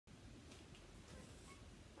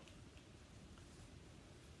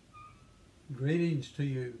Greetings to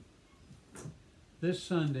you. This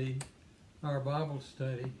Sunday, our Bible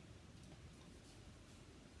study,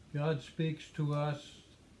 God speaks to us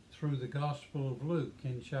through the Gospel of Luke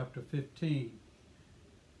in chapter 15.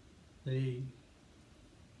 The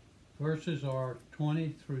verses are 20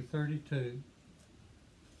 through 32.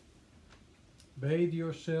 Bathe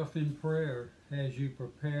yourself in prayer as you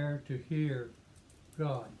prepare to hear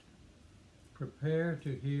God. Prepare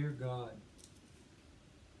to hear God.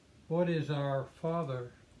 What is our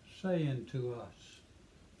Father saying to us?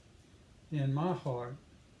 In my heart,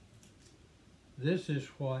 this is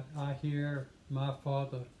what I hear my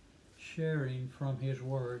Father sharing from His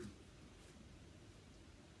Word.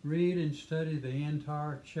 Read and study the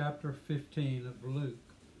entire chapter 15 of Luke.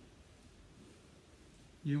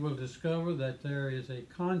 You will discover that there is a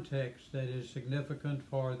context that is significant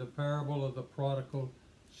for the parable of the prodigal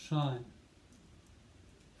son.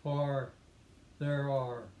 For there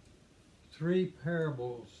are 3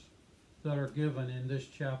 parables that are given in this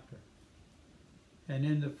chapter. And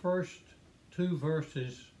in the first 2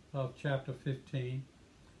 verses of chapter 15,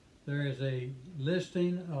 there is a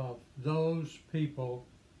listing of those people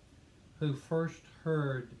who first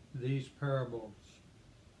heard these parables.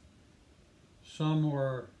 Some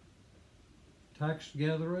were tax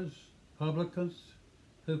gatherers, publicans,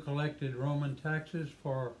 who collected Roman taxes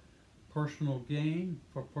for personal gain,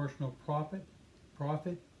 for personal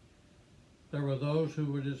profit. There were those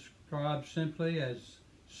who were described simply as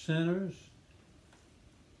sinners,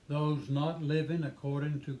 those not living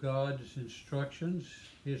according to God's instructions,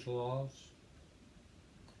 His laws.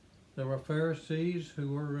 There were Pharisees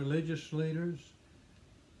who were religious leaders.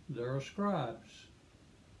 There were scribes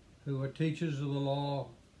who were teachers of the law,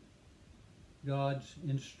 God's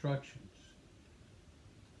instructions.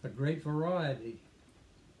 A great variety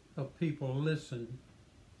of people listened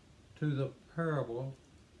to the parable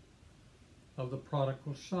of the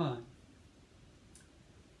prodigal son.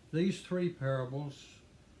 These 3 parables,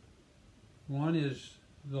 one is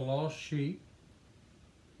the lost sheep,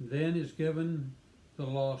 then is given the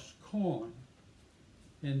lost coin,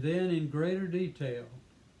 and then in greater detail,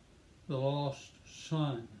 the lost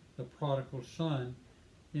son, the prodigal son,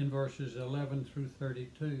 in verses 11 through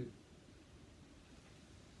 32.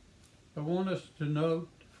 I want us to note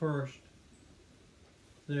first,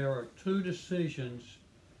 there are 2 decisions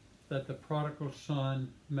that the prodigal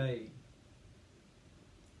son made.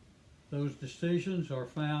 Those decisions are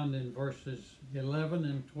found in verses 11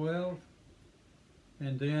 and 12,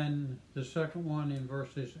 and then the second one in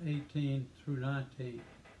verses 18 through 19.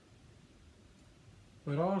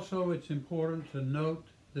 But also it's important to note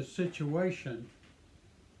the situation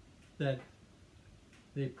that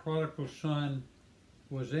the prodigal son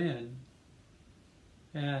was in,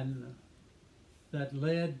 and that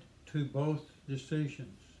led to both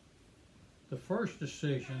decisions. The first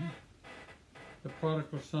decision, the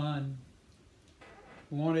prodigal son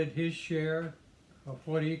wanted his share of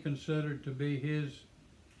what he considered to be his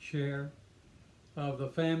share of the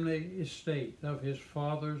family estate, of his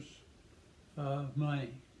father's money,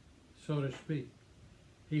 so to speak.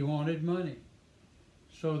 He wanted money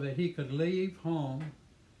so that he could leave home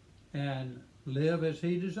and live as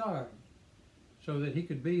he desired, so that he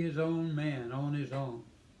could be his own man on his own.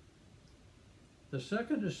 The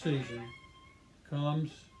second decision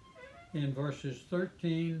comes in verses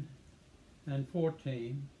 13 and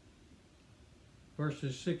 14,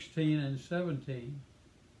 verses 16 and 17,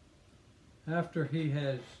 after he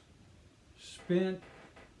has spent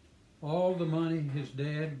all the money his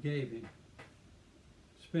dad gave him,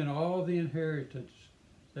 spent all the inheritance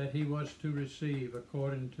that he was to receive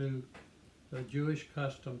according to the Jewish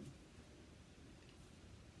custom.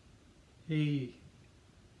 He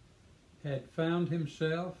had found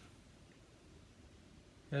himself,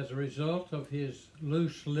 as a result of his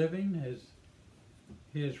loose living,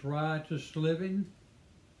 his riotous living,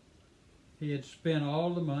 he had spent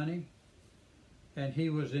all the money, and he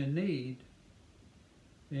was in need,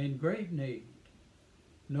 in great need.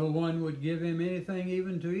 No one would give him anything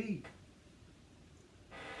even to eat.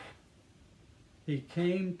 He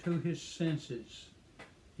came to his senses.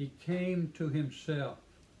 He came to himself.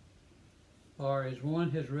 Or as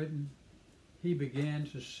one has written, he began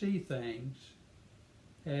to see things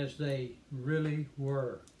as they really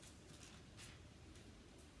were.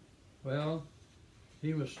 Well,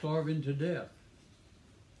 he was starving to death,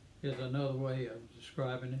 is another way of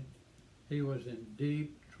describing it. He was in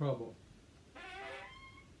deep trouble.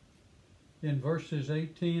 In verses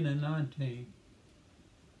 18 and 19,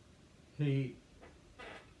 he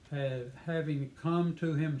having come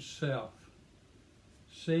to himself,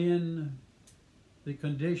 seeing the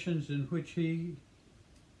conditions in which he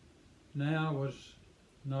now was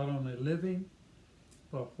not only living,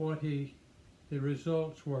 but what the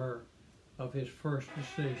results were of his first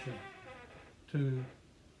decision to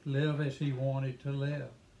live as he wanted to live.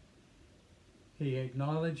 He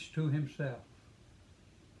acknowledged to himself,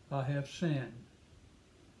 I have sinned.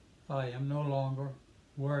 I am no longer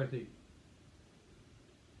worthy.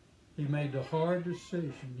 He made the hard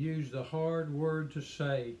decision, used the hard word to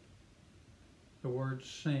say, the word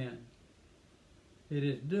sin. It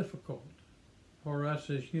is difficult for us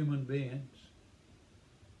as human beings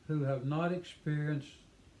who have not experienced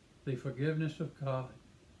the forgiveness of God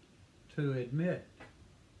to admit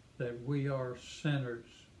that we are sinners,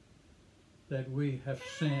 that we have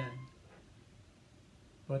sinned.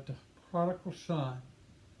 But the prodigal son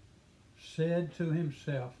said to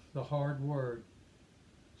himself the hard word,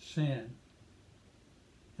 sin,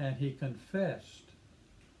 and he confessed.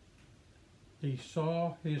 He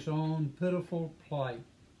saw his own pitiful plight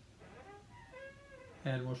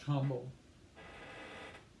and was humble.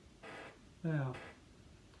 Now,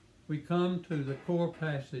 we come to the core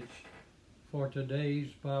passage for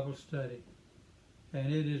today's Bible study,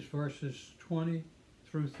 and it is verses 20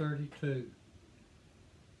 through 32.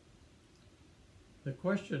 The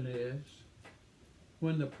question is,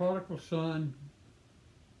 when the prodigal son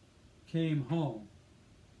came home,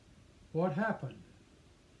 what happened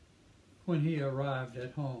when he arrived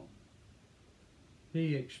at home?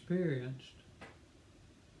 He experienced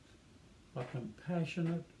a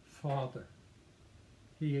compassionate father.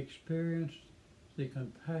 He experienced the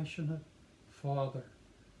compassionate father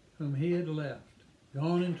whom he had left,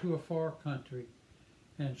 gone into a far country,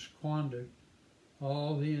 and squandered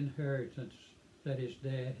all the inheritance that his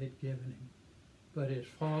dad had given him. But his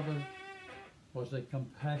father was a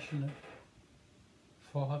compassionate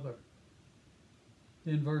father.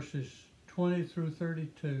 In verses 20 through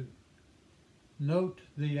 32, note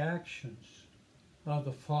the actions of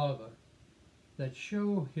the father that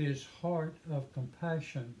show his heart of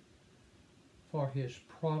compassion for his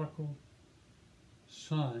prodigal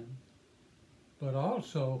son, but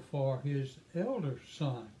also for his elder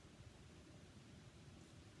son.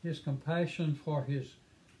 His compassion for his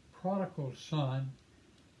prodigal son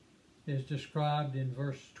is described in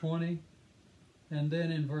verse 20 and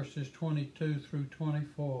then in verses 22 through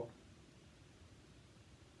 24.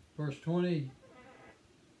 Verse 20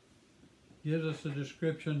 gives us a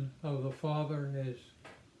description of the father as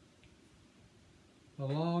a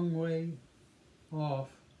long way off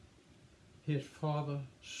his father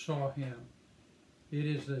saw him. It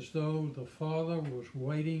is as though the father was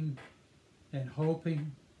waiting and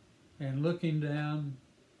hoping and looking down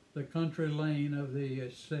the country lane of the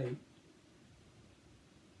estate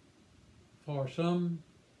for some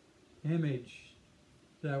image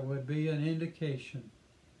that would be an indication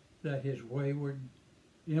that his wayward,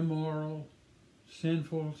 immoral,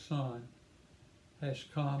 sinful son has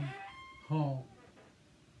come home.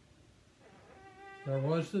 There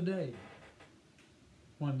was the day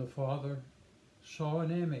when the father saw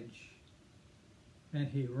an image and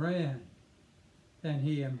he ran and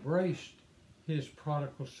he embraced his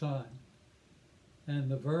prodigal son.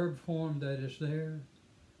 And the verb form that is there,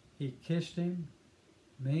 he kissed him,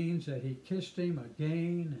 means that he kissed him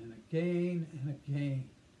again and again and again.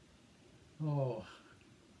 Oh,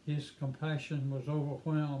 his compassion was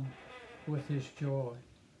overwhelmed with his joy.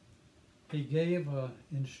 He gave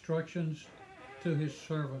instructions to his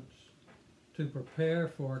servants to prepare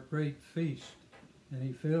for a great feast, and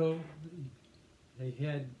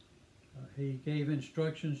he gave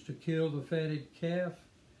instructions to kill the fatted calf,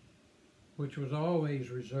 which was always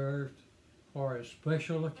reserved for a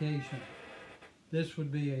special occasion. This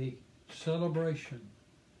would be a celebration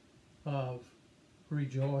of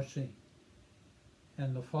rejoicing.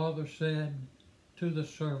 And the father said to the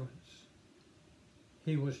servants,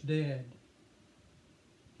 he was dead,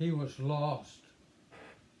 he was lost,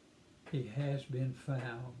 he has been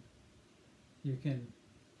found. You can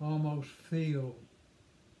almost feel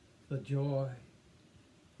the joy,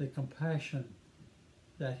 the compassion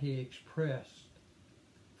that he expressed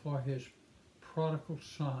for his prodigal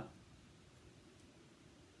son.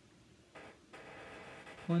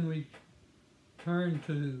 When we turn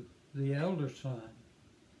to the elder son,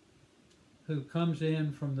 who comes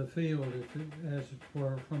in from the field, as it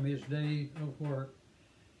were, from his day of work,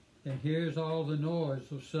 and hears all the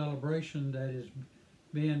noise of celebration that is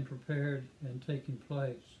being prepared and taking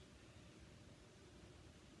place.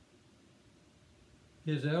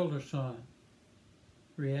 His elder son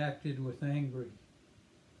reacted with anger,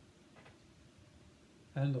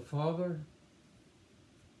 and the father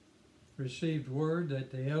received word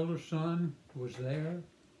that the elder son was there,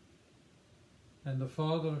 And the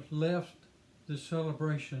father left the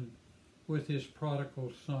celebration with his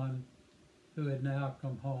prodigal son, who had now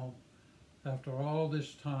come home after all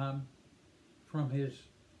this time from his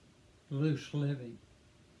loose living.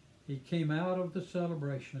 He came out of the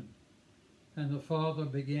celebration, and the father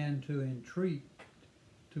began to entreat,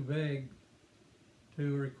 to beg,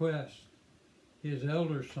 to request his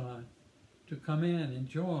elder son to come in and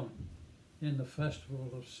join in the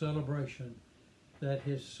festival of celebration that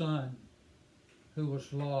his son, who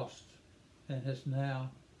was lost and has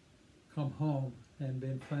now come home and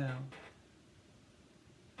been found.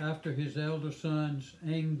 After his elder son's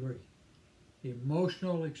angry,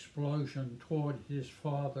 emotional explosion toward his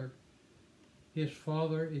father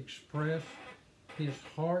expressed his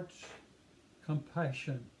heart's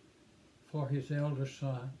compassion for his elder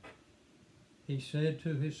son. He said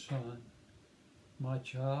to his son, "My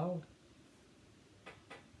child,"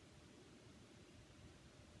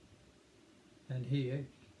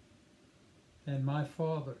 and my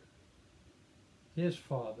father, his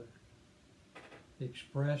father,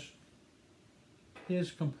 expressed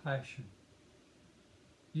his compassion.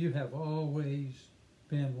 "You have always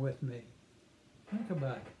been with me." Think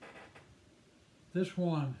about it. This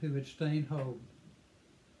one who had stayed home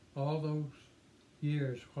all those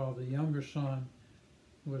years while the younger son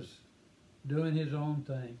was doing his own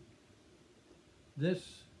thing.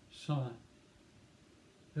 This son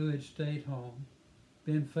who had stayed home,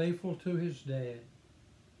 been faithful to his dad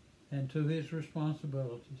and to his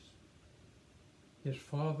responsibilities. His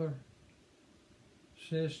father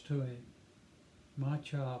says to him, "My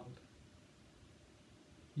child,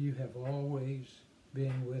 you have always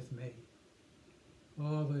been with me."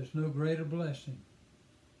 Oh, there's no greater blessing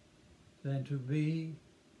than to be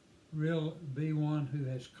one who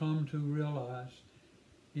has come to realize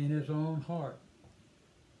in his own heart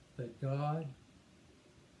that God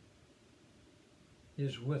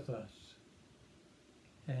is with us.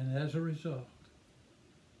 And as a result,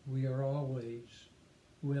 we are always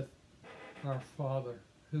with our Father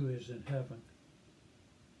who is in heaven.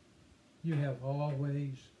 You have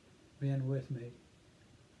always been with me.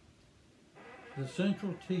 The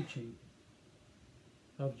central teaching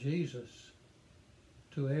of Jesus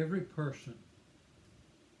to every person,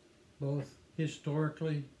 both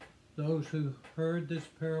historically, those who heard this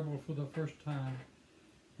parable for the first time,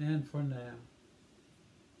 and for now.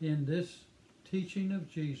 In this teaching of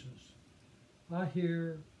Jesus, I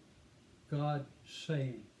hear God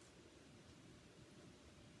saying,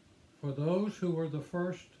 for those who were the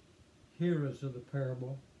first hearers of the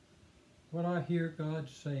parable, what I hear God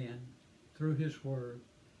saying through His Word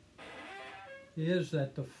is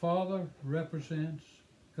that the Father represents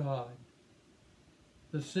God.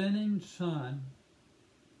 The sinning Son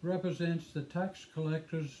represents the tax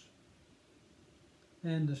collectors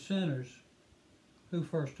and the sinners who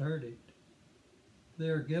first heard it. They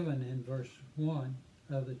are given in verse 1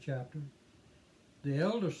 of the chapter. The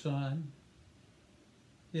elder son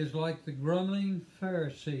is like the grumbling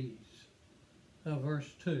Pharisees of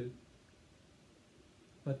verse 2.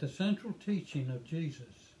 But the central teaching of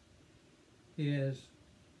Jesus is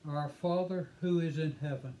our Father who is in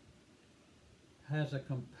heaven has a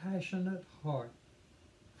compassionate heart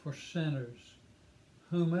for sinners,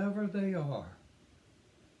 whomever they are,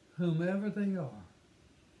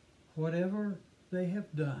 whatever they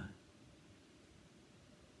have done.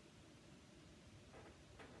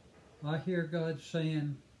 I hear God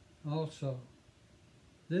saying also,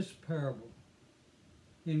 this parable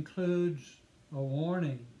includes a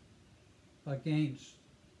warning against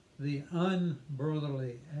the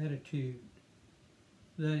unbrotherly attitude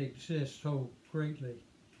that exists so greatly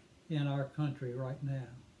in our country right now.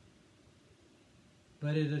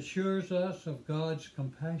 But it assures us of God's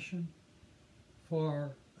compassion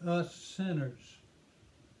for us sinners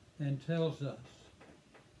and tells us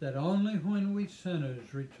that only when we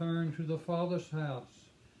sinners return to the Father's house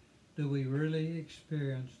do we really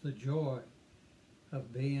experience the joy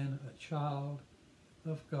of being a child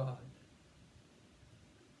of God.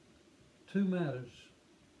 Two matters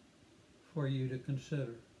for you to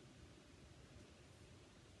consider.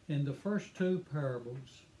 In the first two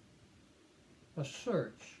parables, a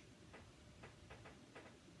search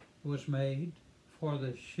was made for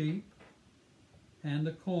the sheep and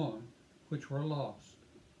the corn which were lost.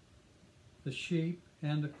 The sheep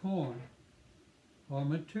and the corn are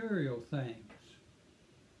material things.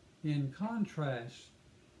 In contrast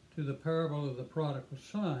to the parable of the prodigal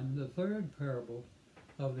son, the third parable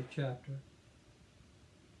of the chapter,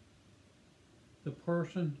 the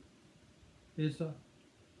person is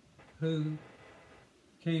who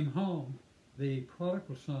came home, the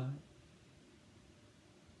prodigal son,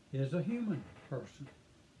 is a human person.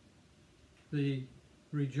 The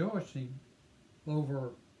rejoicing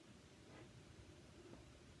over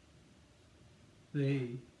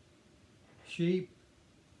the sheep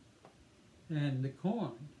and the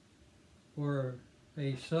corn were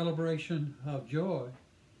a celebration of joy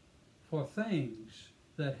for things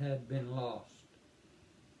that had been lost.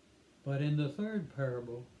 But in the third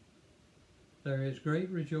parable, there is great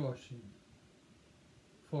rejoicing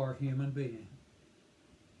for a human being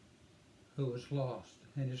who was lost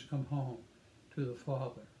and has come home to the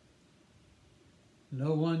Father.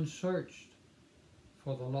 No one searched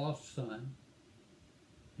for the lost son.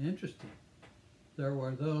 Interesting. There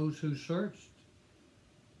were those who searched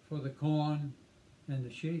for the corn and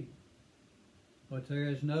the sheep, but there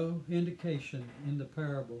is no indication in the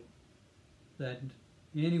parable that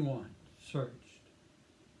anyone searched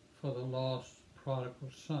for the lost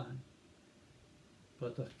prodigal son.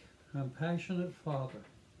 But the compassionate Father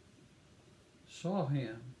saw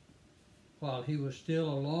him while he was still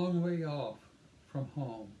a long way off from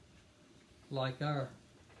home, like our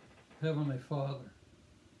Heavenly Father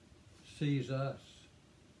sees us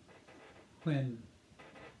when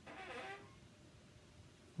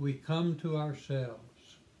we come to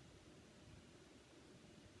ourselves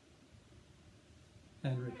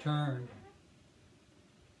and return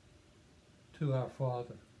to our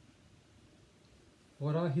Father.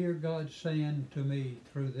 What I hear God saying to me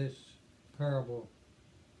through this parable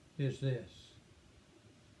is this: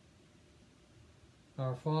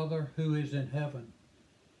 our Father who is in heaven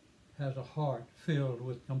has a heart filled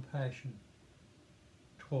with compassion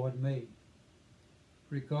toward me,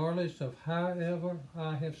 regardless of however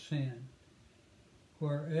I have sinned,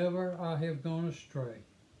 wherever I have gone astray,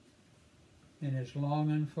 and is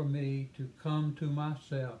longing for me to come to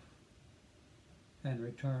myself and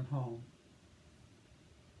return home.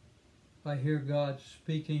 I hear God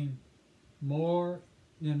speaking more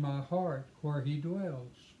in my heart where He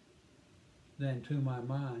dwells than to my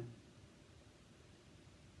mind.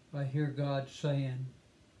 I hear God saying,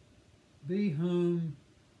 be whom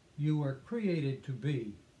you were created to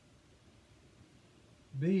be.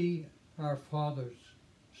 Be our Father's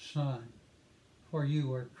Son, for you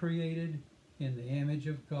were created in the image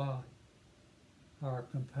of God, our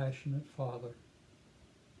compassionate Father.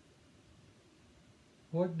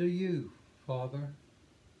 What do you, father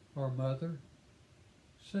or mother,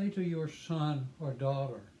 say to your son or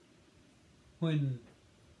daughter when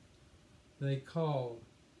they call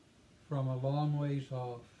from a long ways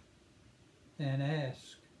off and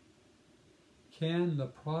ask, can the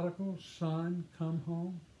prodigal son come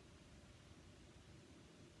home?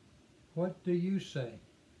 What do you say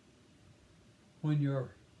when your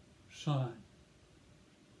son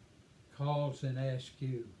calls and asks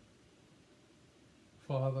you,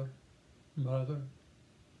 Father, Mother,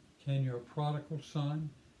 can your prodigal son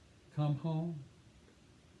come home?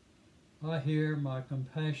 I hear my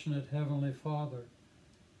compassionate Heavenly Father,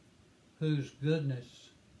 whose goodness,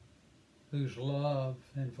 whose love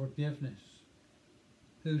and forgiveness,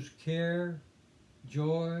 whose care,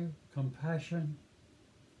 joy, compassion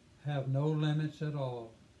have no limits at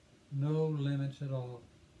all, no limits at all,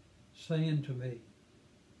 saying to me,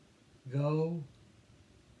 go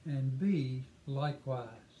and be likewise.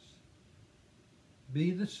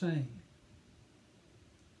 Be the same.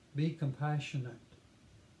 Be compassionate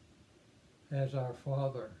as our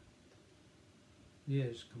Father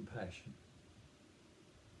is compassionate.